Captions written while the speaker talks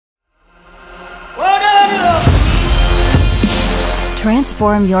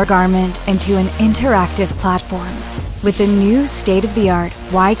Transform your garment into an interactive platform with the new state-of-the-art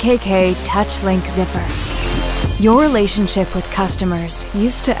YKK TouchLink zipper. Your relationship with customers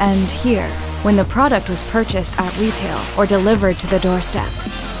used to end here when the product was purchased at retail or delivered to the doorstep.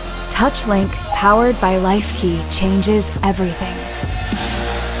 TouchLink, powered by Lifekey, changes everything.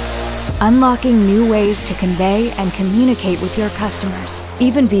 Unlocking new ways to convey and communicate with your customers,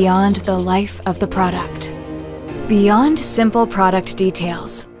 even beyond the life of the product. Beyond simple product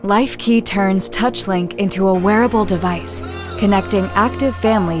details, Lifekey turns TouchLink into a wearable device, connecting active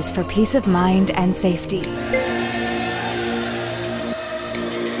families for peace of mind and safety.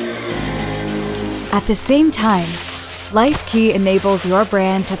 At the same time, Lifekey enables your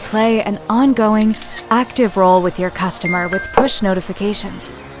brand to play an ongoing, active role with your customer with push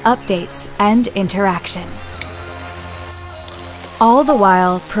notifications, updates, and interaction. All the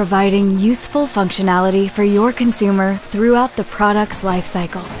while providing useful functionality for your consumer throughout the product's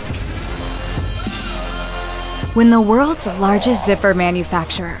lifecycle. When the world's largest zipper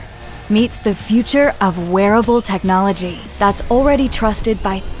manufacturer meets the future of wearable technology that's already trusted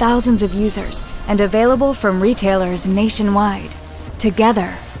by thousands of users and available from retailers nationwide,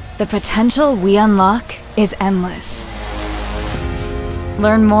 together, the potential we unlock is endless.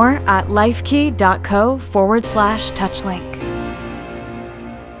 Learn more at lifekey.co/touchlink.